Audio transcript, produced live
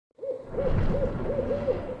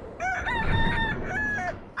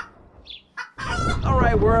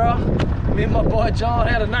Me and my boy John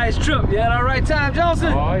had a nice trip. You had all right time,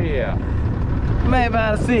 Johnson? Oh yeah. Man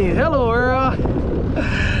behind the scenes. Hello world.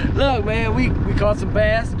 Look man, we caught some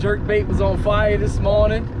bass. Jerk bait was on fire this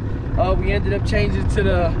morning. We ended up changing to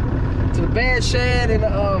the bad shad and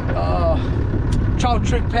trout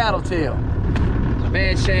trick paddle tail. The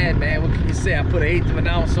bad shad, man, what can you say? I put 1/8 of an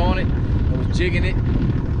ounce on it. I was jigging it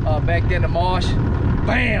back there in the marsh.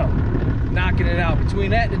 Bam! Knocking it out. Between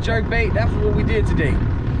that and the jerk bait, that's what we did today.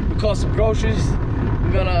 We caught some groceries.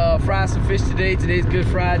 We're gonna fry some fish today. Today's Good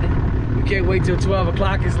Friday. We can't wait till 12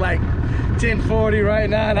 o'clock. It's like 10:40 right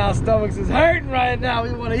now and our stomachs is hurting right now.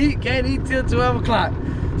 We wanna eat, can't eat till 12 o'clock.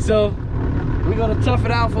 So we're gonna tough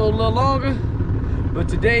it out for a little longer. But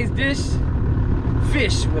today's dish,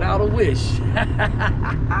 fish without a wish. All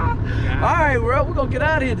right, world, we're gonna get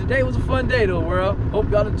out of here. Today was a fun day though, world.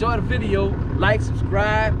 Hope y'all enjoyed the video. Like,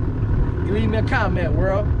 subscribe, leave me a comment,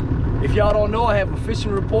 world. If y'all don't know, I have a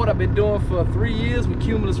fishing report I've been doing for 3 years with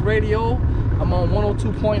Cumulus Radio. I'm on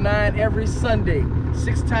 102.9 every Sunday,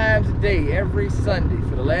 6 times a day, every Sunday.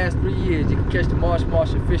 For the last 3 years, you can catch the Marsh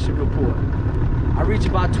Martian Fishing Report. I reach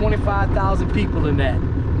about 25,000 people in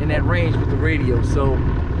that range with the radio. So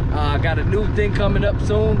I got a new thing coming up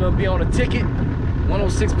soon. Gonna be on a ticket,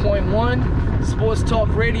 106.1 Sports Talk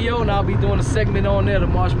Radio, and I'll be doing a segment on there, the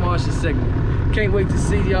Marsh Martian segment. Can't wait to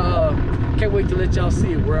see y'all. Can't wait to let y'all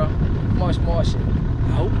see it, world. Marsh Martian.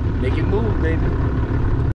 I hope make it move, baby.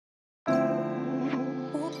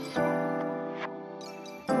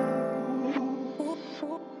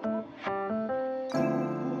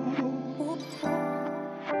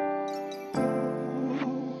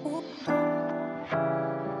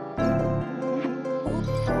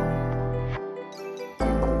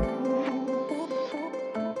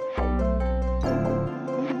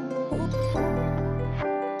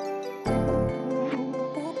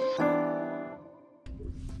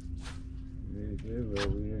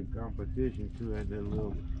 Competition too at that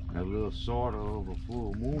little sort of a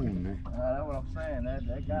full moon, man. That's what I'm saying.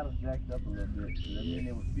 That got us jacked up a little bit. That mean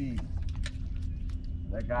it was feed.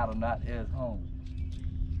 That got them not as home.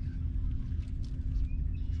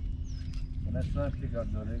 When that sun pick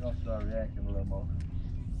up though, they're gonna start reacting a little more.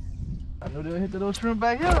 I know they'll hit those shrimp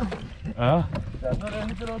back here. Huh? I know they'll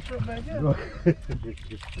hit those shrimp back here.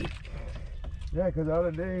 Yeah, because the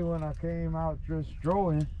other day when I came out just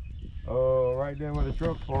strolling, right there where the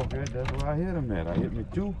truck parked at, that's where I hit him at. I hit me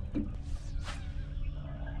 2. Yeah,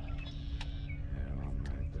 I'm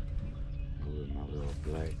right there. With my little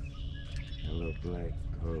black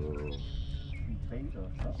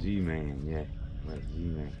Z-Man, yeah. Black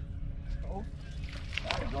Z-Man. Oh,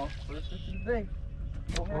 there you go. First fish of the day.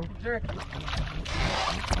 Oh, herky jerky.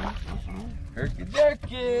 Herky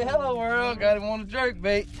jerky. Hello world. Got him on the jerk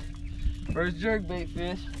bait. First jerk bait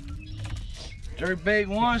fish. Jerk bait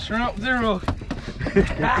 1, shrimp 0.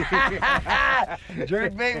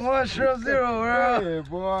 Jerk bait 1, shrimp 0, bro. Hey,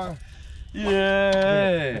 boy.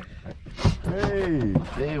 Yeah. Hey.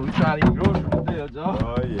 Hey, we trying to eat groceries today, Joe.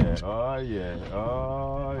 Oh, yeah. Oh, yeah.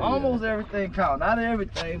 Oh, yeah. Almost everything count. Not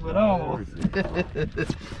everything, but almost.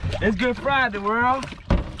 It's Good Friday, world.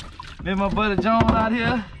 Me and my buddy John out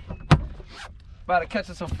here. About to catch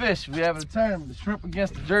us some fish. We have a tournament, the shrimp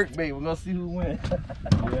against the jerk bait. We're gonna see who wins.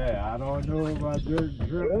 Yeah, I don't know about jerk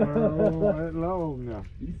that long now.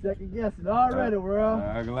 You second guessing already, world.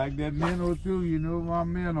 I like that minnow too, you know my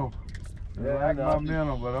minnow. Yeah, I like my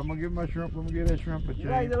minnow, but I'm gonna give my shrimp, I'm gonna give that shrimp a chance. You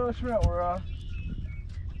like that little shrimp, world?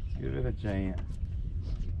 Give it a chance.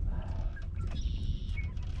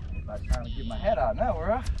 I'm trying to get my head out now,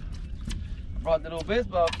 world. I brought that old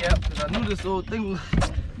baseball cap because I knew this old thing was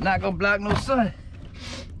not gonna block no sun.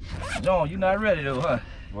 John, you not ready though, huh?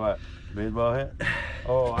 What? Baseball hat?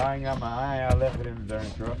 Oh, I ain't got my eye. I left it in the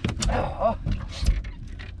darn truck. Oh.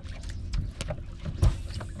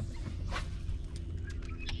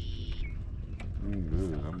 I'm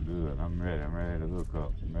good. I'm good. I'm ready. I'm ready to hook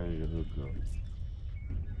up. I'm ready to hook up.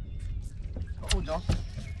 Oh, John.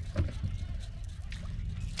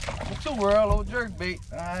 Two world, old jerk bait.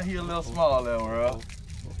 He a little small there, world.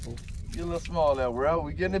 He a little small there, world.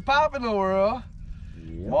 We getting it popping though, world.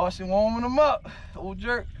 Yep. Martian warming them up. Old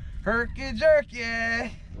jerk, herky jerky.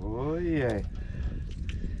 Oh yeah.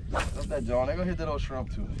 What's that, John? They gonna hit that old shrimp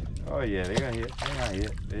too. Oh yeah, they gonna hit. They gonna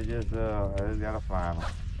hit. They just gotta find them.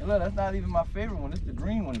 And look, that's not even my favorite one. It's the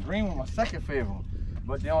green one. The green one, my second favorite one.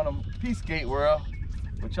 But they're on the Peace Gate, world.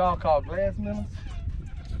 What y'all call glass minnows,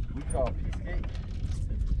 we call Peace Gate.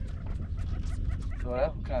 So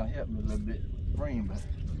that kind of helped me a little bit. Green, but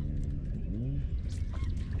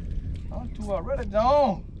I'm too already,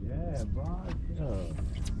 John. Yeah, boy.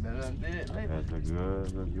 Better than did later. That's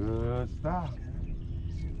a good stop.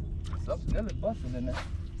 Something still busting in there.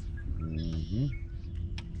 Mm-hmm.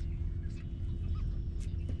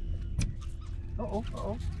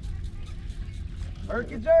 Uh-oh.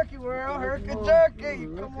 Herky jerky, world. Herky jerky.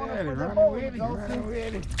 You come on up with that boat, Johnson.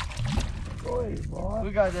 Go ahead, boy. We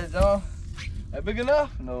got that, John. That big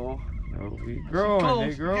enough? No. No, we growing.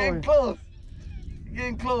 They growing. Getting close.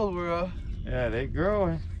 Getting close, world. Yeah, they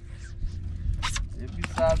growing. It be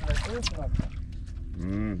sizing that first one.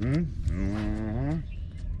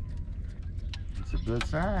 It's a good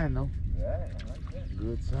sign, though. Yeah, I like that.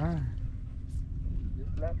 Good sign.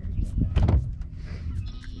 Just slap it.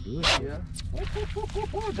 Good. Yeah.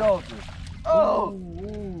 Johnson. Oh,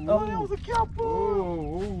 that was a kelp.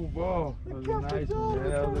 Oh, boy. That was a nice one.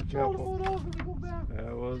 That was a kelp. That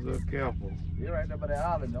That was a kelp. You're right there by that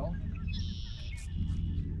island, though.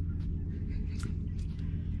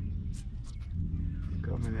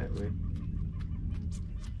 Coming that way.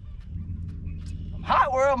 I'm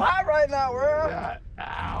hot, world. I'm hot right now, world. God.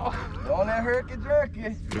 Ow. On that herky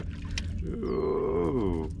jerky.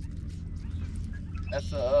 Ooh.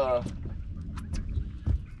 That's a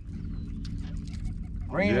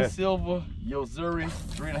green and silver Yozuri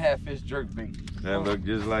 3.5 fish jerk bait. That look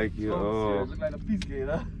just like your. Look like a piece gate,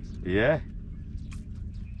 huh? Yeah.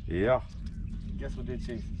 Yeah. Guess what they're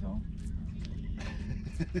chasing, John?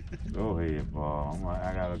 Go ahead, boy.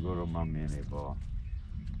 I gotta go to my mini, boy.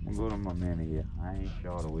 I'm gonna go to my mini here. I ain't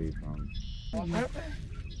short away from you.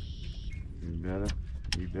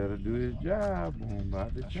 You better do his job. I'm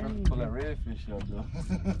about to change. Pull that redfish up, though.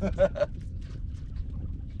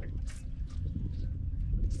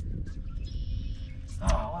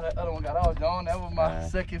 Oh, what that other one got off, John? That was my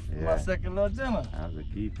second little dinner. That was a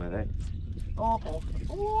keeper, that. Oh,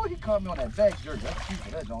 he caught me on that back jerk. That's cute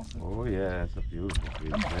for that, Johnson. Oh, yeah, that's a beautiful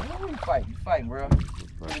fish. Come on, you fighting, bro.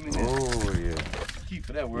 Oh, yeah. Keep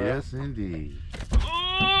for that, bro. Yes, indeed.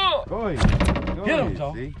 Oh! Go ahead. Go Get him, ahead,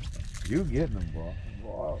 Tom. see? You getting them, boy.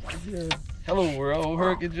 Hello, world. Old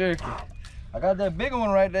herky jerky. I got that bigger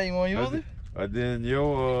one right there. You want to use it? Then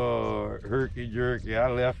your herky jerky, I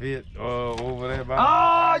left it over there by.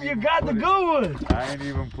 Oh, you got the good one. I ain't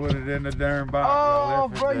even put it in the darn box. Oh,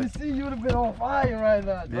 bro, you see, you'd have been on fire right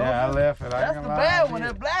now. Yeah, I left it. That's the bad one,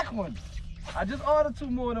 that black one. I just ordered 2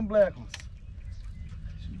 more of them black ones.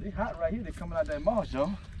 Shoot, they hot right here. They coming out that marsh,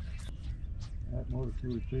 yo. That motor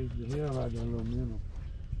fluid tastes the hell out of that little minnow.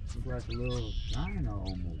 Looks like a little shiner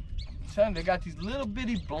almost. Son, they got these little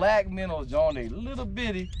bitty black minnows, John. They little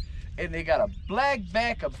bitty. And they got a black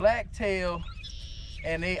back, a black tail,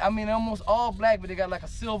 and they're almost all black, but they got like a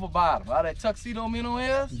silver bottom. How that tuxedo minnow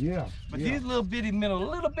is? Yeah. But these little bitty minnows,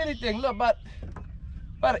 little bitty thing, look about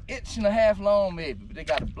 1.5 inches long maybe, but they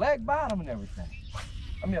got a black bottom and everything.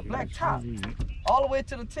 A black top, all the way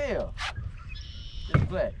to the tail. It's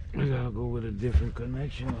black. We gotta go with a different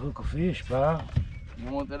connection, hook a fish, pal. You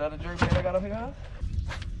want that other jerk bait I got up here, huh?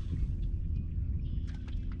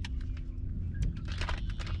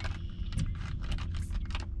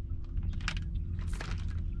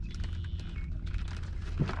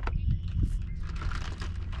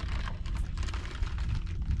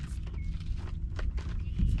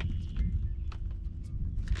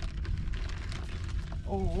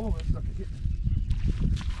 Oh, that sucker hit me.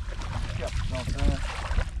 You know what I'm saying?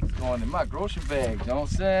 It's going in my grocery bag, you know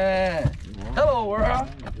what I'm saying? Hello, world.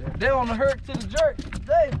 They're on the herk to the jerk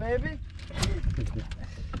today, baby.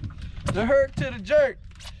 The herk to the jerk.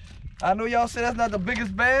 I know y'all say that's not the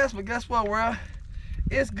biggest bass, but guess what, world?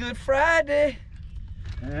 It's Good Friday.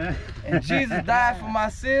 And Jesus died for my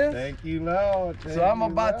sins. Thank you, Lord. So I'm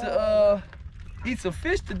about to eat some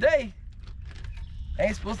fish today.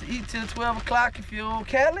 Ain't supposed to eat till 12 o'clock if you're old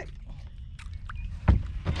Catholic.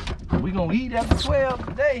 We gonna eat after 12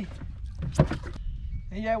 today.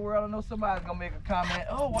 And yeah, world, I know somebody's gonna make a comment.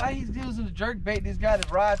 Oh, why he's using the jerk bait? This got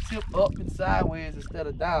his rod tip up and sideways instead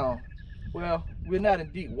of down. Well, we're not in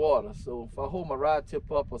deep water, so if I hold my rod tip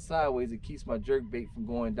up or sideways, it keeps my jerk bait from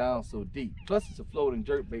going down so deep. Plus, it's a floating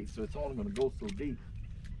jerk bait, so it's only gonna go so deep.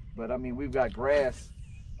 But I mean, we've got grass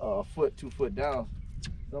a foot, 2 foot down.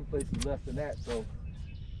 Some places less than that, so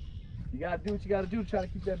you gotta do what you gotta do to try to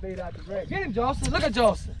keep that bait out the drag. Get him, Johnson. Look at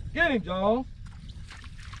Johnson. Get him, John.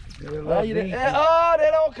 Oh, they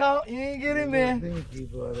don't count. You ain't get him in. Dinky,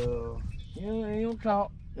 but You don't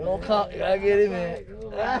count. You don't count. You gotta get him in.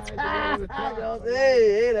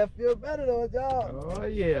 Hey, that feels better though, John. Oh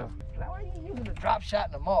yeah. Why are you using a drop shot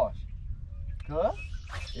in the marsh? Cause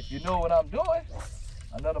if you know what I'm doing,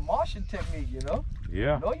 another Martian technique, you know.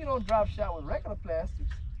 Yeah. No, you don't drop shot with regular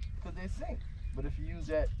plastics because they sink. But if you use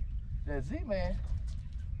that Z-Man,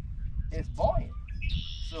 it's buoyant.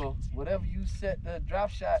 So whatever you set the drop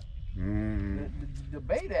shot the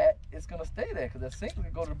bait at, it's gonna stay there because that sinker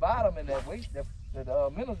can go to the bottom and that weight, that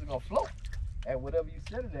minnows is gonna float at whatever you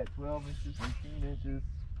set it at, 12 inches, 18 inches,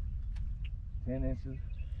 10 inches.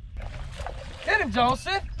 Get him,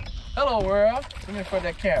 Johnson. Hello, world. Come in for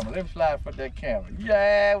that camera. Let me fly for that camera.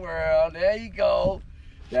 Yeah, world. There you go.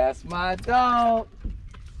 That's my dog.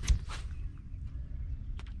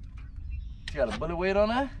 You got a bullet weight on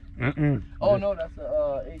that? Oh no, that's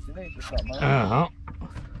a H&H or something. Huh?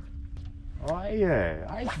 Oh yeah,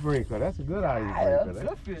 icebreaker. That's a good icebreaker. That's a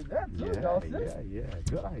good fish. That's good, Johnson. Yeah.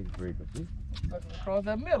 Good icebreaker. See? Sucking across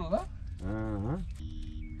that middle, huh?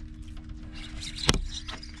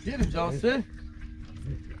 Get him, Johnson.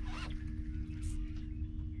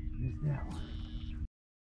 Missed that one.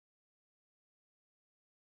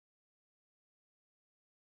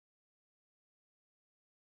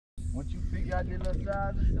 Once you figure out the little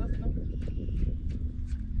size of the system,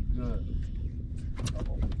 good.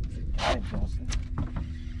 Uh-oh. Got him, Johnson.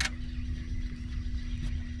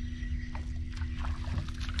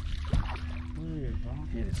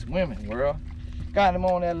 Get it swimming, world. Got him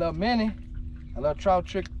on that little mini, a little trout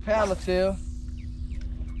trick paddle tail.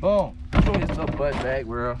 Boom. Throw his little butt back,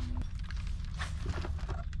 world.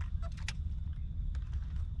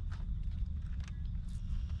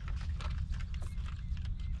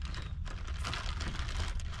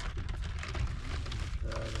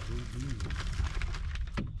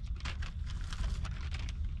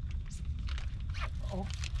 Oh,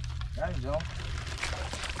 got him, Joe.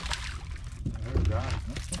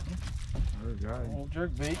 Got him. Old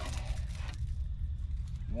jerk bait.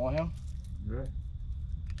 You want him? Good.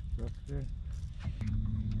 That's good.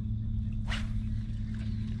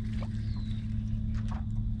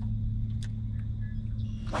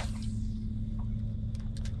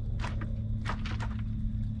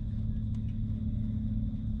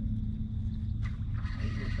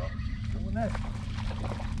 Doing that.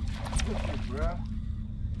 Good shit, bro.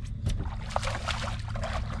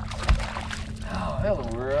 Oh, hello,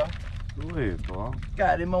 bro. Go ahead, Paul.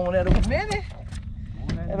 Got him on that old mini.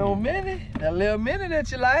 That old mini. That little mini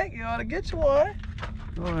that you like. You ought to get you one.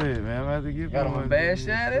 Go ahead, man. I'm about to get Got him a bad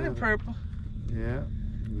shad and a purple. Yeah.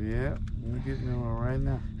 Let me get me one right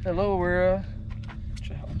now. Hello, world.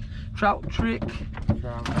 Trout trick.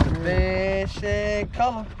 Bad shad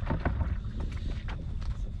color.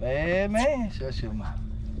 It's a bad man. Shut your mouth.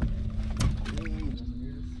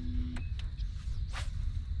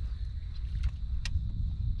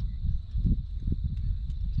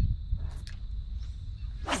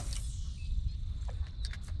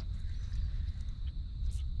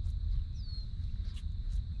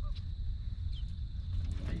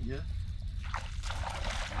 Yeah.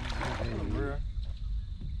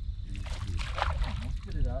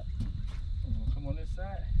 Spit it out. Come on this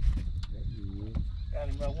side. Got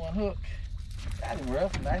him by one hook. Got him,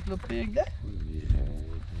 rough. Nice little pig there.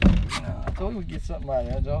 I told you we'd get something out of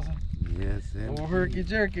there, Johnson. Yes, sir. Old herky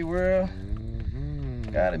jerky, world.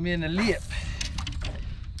 Got him in the lip.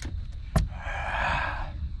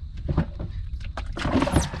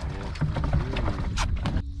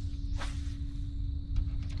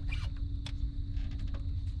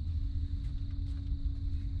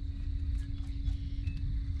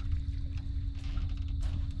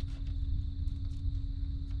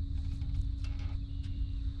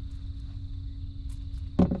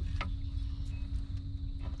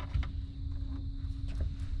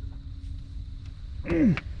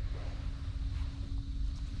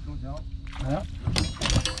 Go, John. Yeah.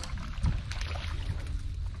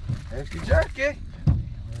 Herky jerky.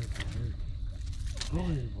 Go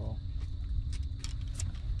ahead, Paul.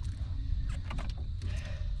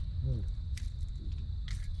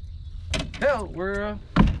 Hell, world.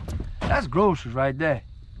 That's groceries right there.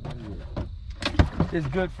 It's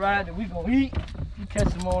Good Friday. We gonna eat. You catch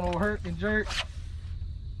them on old herk and jerk.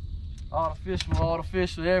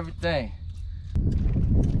 Artificial, everything.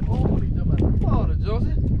 Oh, what are you doing about the water,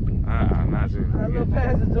 Joseph? Not too. That little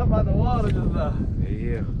passenger jump out the water just now.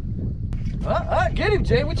 Yeah. Get him,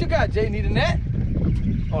 Jay. What you got, Jay? Need a net?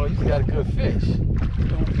 Oh, you got a good fish.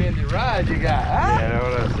 Little bendy ride you got, huh? Yeah,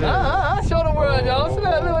 that's what I said. Show the world, Joseph.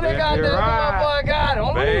 Look what they got there. My boy got it.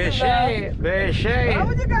 Bad shade. Bad shade.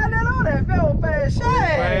 What you got that on that? Fell bad shade.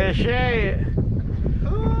 Bad shade.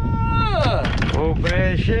 Oh,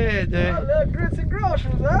 bad shade, there. Little grits and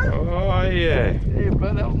groceries, huh? Oh, yeah. Hey,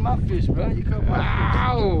 bro, that was my fish, bro. You cut my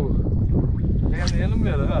Ow. fish. Damn, in the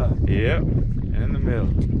middle, huh? Yep, in the middle.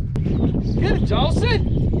 Get it,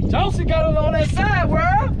 Johnson. Johnson got it on that side,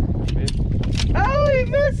 world. Oh, he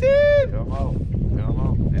missed it. Come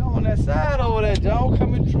on. They on that side over there, John.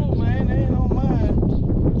 Coming through, man. They ain't on mine.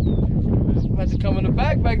 I'm about to come in the back.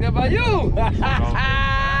 back there by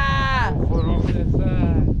you.